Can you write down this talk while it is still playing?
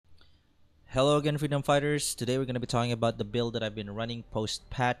Hello again, Freedom Fighters. Today we're going to be talking about the build that I've been running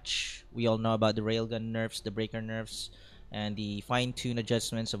post-patch. We all know about the railgun nerfs, the breaker nerfs, and the fine-tune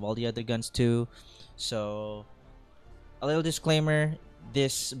adjustments of all the other guns too. So, a little disclaimer,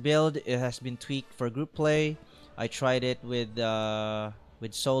 this build it has been tweaked for group play. I tried it with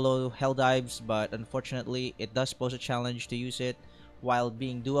solo Helldivers, but unfortunately it does pose a challenge to use it. While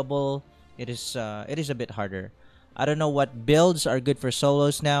being doable, it is a bit harder. I don't know what builds are good for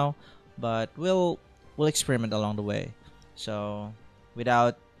solos now, but we'll experiment along the way. So,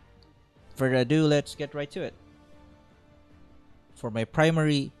 without further ado, let's get right to it. For my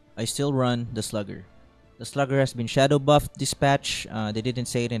primary, I still run the Slugger. The Slugger has been shadow buffed this patch. They didn't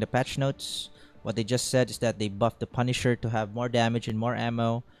say it in the patch notes. What they just said is that they buffed the Punisher to have more damage and more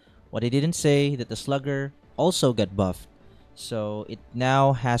ammo. What they didn't say that the Slugger also got buffed. So it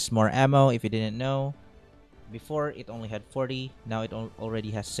now has more ammo if you didn't know. Before it only had 40, now it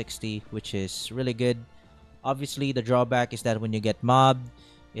already has 60, which is really good. Obviously, the drawback is that when you get mobbed,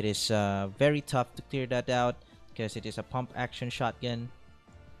 it is very tough to clear that out because it is a pump action shotgun.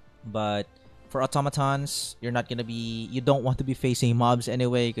 But for automatons, you don't want to be facing mobs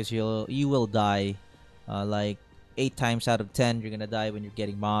anyway because you will die. Like 8 times out of 10, you're gonna die when you're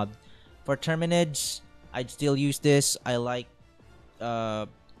getting mobbed. For Terminids, I'd still use this. I like uh,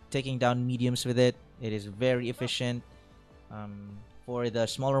 taking down mediums with it. It is very efficient. For the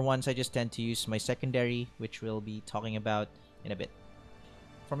smaller ones, I just tend to use my secondary, which we'll be talking about in a bit.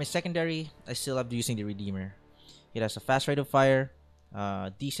 For my secondary, I still love using the Redeemer. It has a fast rate of fire,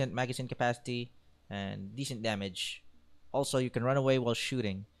 decent magazine capacity, and decent damage. Also, you can run away while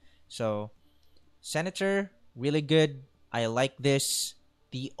shooting. So, Senator, really good. I like this.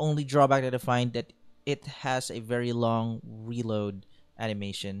 The only drawback that I find that it has a very long reload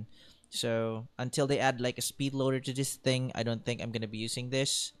animation. So until they add like a speed loader to this thing, I don't think I'm gonna be using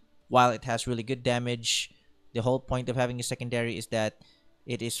this. While it has really good damage, the whole point of having a secondary is that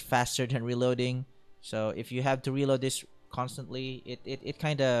it is faster than reloading. So if you have to reload this constantly, it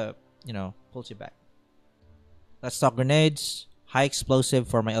kind of, pulls you back. Let's talk grenades. High explosive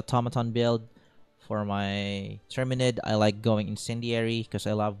for my automaton build. For my Terminid, I like going incendiary because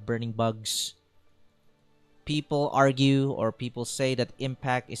I love burning bugs. People argue or people say that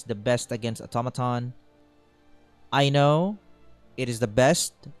impact is the best against automaton. I know it is the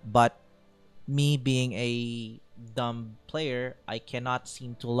best, but me being a dumb player, I cannot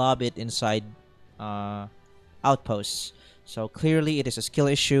seem to lob it inside uh, outposts. So clearly it is a skill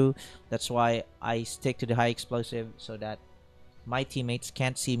issue. That's why I stick to the high explosive so that my teammates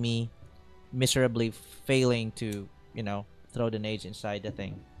can't see me miserably failing to, throw the nades inside the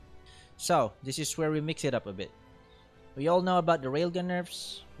thing. So, this is where we mix it up a bit. We all know about the railgun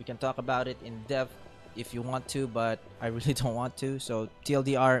nerfs. We can talk about it in depth if you want to, but I really don't want to. So,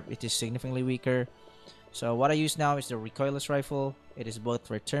 TLDR, it is significantly weaker. So, what I use now is the recoilless rifle. It is both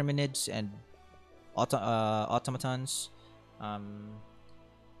for Terminids and automatons.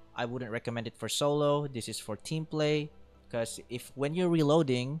 I wouldn't recommend it for solo. This is for team play because if when you're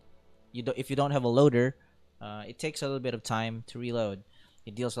reloading, if you don't have a loader, it takes a little bit of time to reload.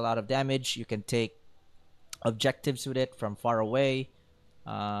 It deals a lot of damage. You can take objectives with it from far away.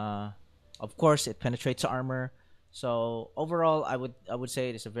 Of course, it penetrates armor. So overall, I would say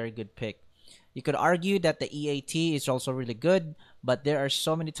it is a very good pick. You could argue that the EAT is also really good, but there are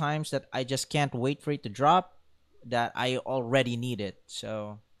so many times that I just can't wait for it to drop that I already need it.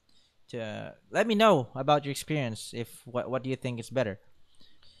 So let me know about your experience. If what do you think is better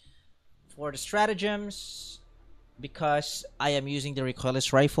for the stratagems? Because I am using the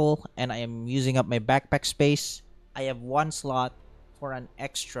recoilless rifle and I am using up my backpack space, I have one slot for an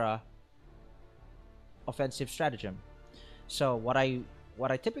extra offensive stratagem. So what I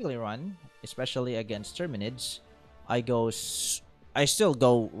typically run, especially against Terminids, I still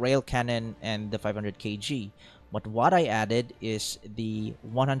go rail cannon and the 500 kg. But what I added is the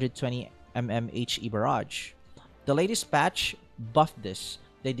 120 HE barrage. The latest patch buffed this.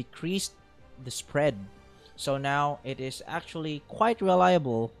 They decreased the spread, so now it is actually quite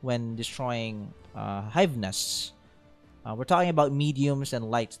reliable when destroying hive nests. We're talking about mediums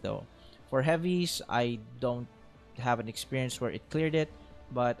and lights though. For heavies, I don't have an experience where it cleared it,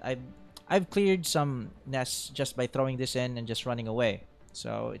 but I've cleared some nests just by throwing this in and just running away.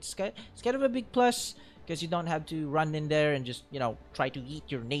 So it's kind of a big plus because you don't have to run in there and just try to eat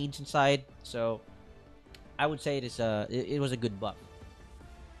your nades inside. So I would say it was a good buff.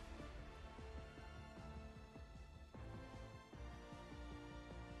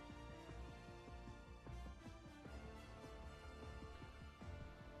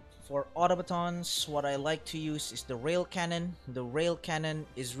 For automatons, what I like to use is the rail cannon. The rail cannon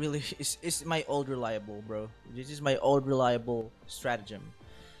is really is my old reliable, bro. This is my old reliable stratagem.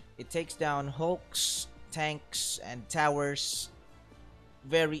 It takes down hulks, tanks, and towers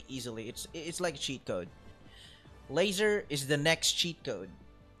very easily. It's like a cheat code. Laser is the next cheat code.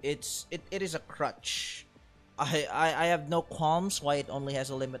 It is a crutch. I have no qualms why it only has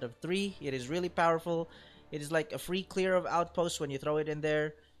a limit of 3. It is really powerful. It is like a free clear of outposts when you throw it in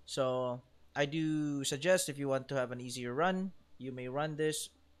there. So I do suggest, if you want to have an easier run, you may run this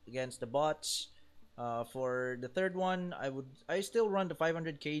against the bots. For the third one, I still run the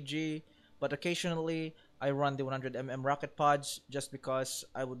 500 kg, but occasionally I run the 100 rocket pods just because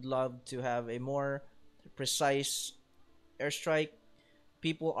I would love to have a more precise airstrike.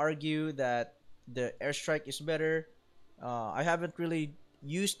 People argue that the airstrike is better. I haven't really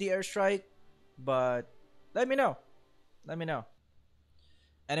used the airstrike, but let me know. Let me know.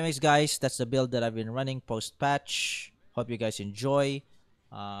 Anyways, guys, that's the build that I've been running post patch. Hope you guys enjoy.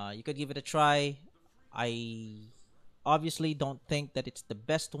 You could give it a try. I obviously don't think that it's the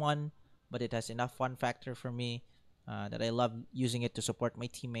best one, but it has enough fun factor for me that I love using it to support my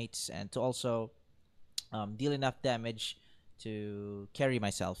teammates and to also deal enough damage to carry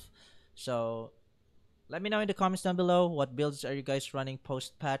myself. So let me know in the comments down below what builds are you guys running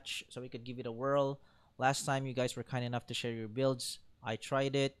post patch so we could give it a whirl. Last time you guys were kind enough to share your builds. I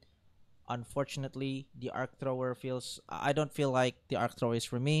tried it. Unfortunately, the arc thrower feels I don't feel like the arc thrower is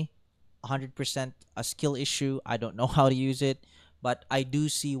for me. 100% a skill issue. I don't know how to use it, but I do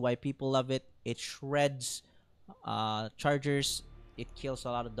see why people love it. It shreds chargers. It kills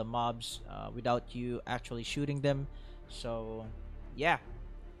a lot of the mobs without you actually shooting them. So yeah,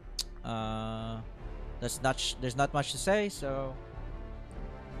 uh, there's not much to say. So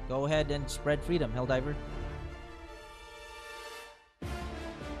go ahead and spread freedom, Helldiver.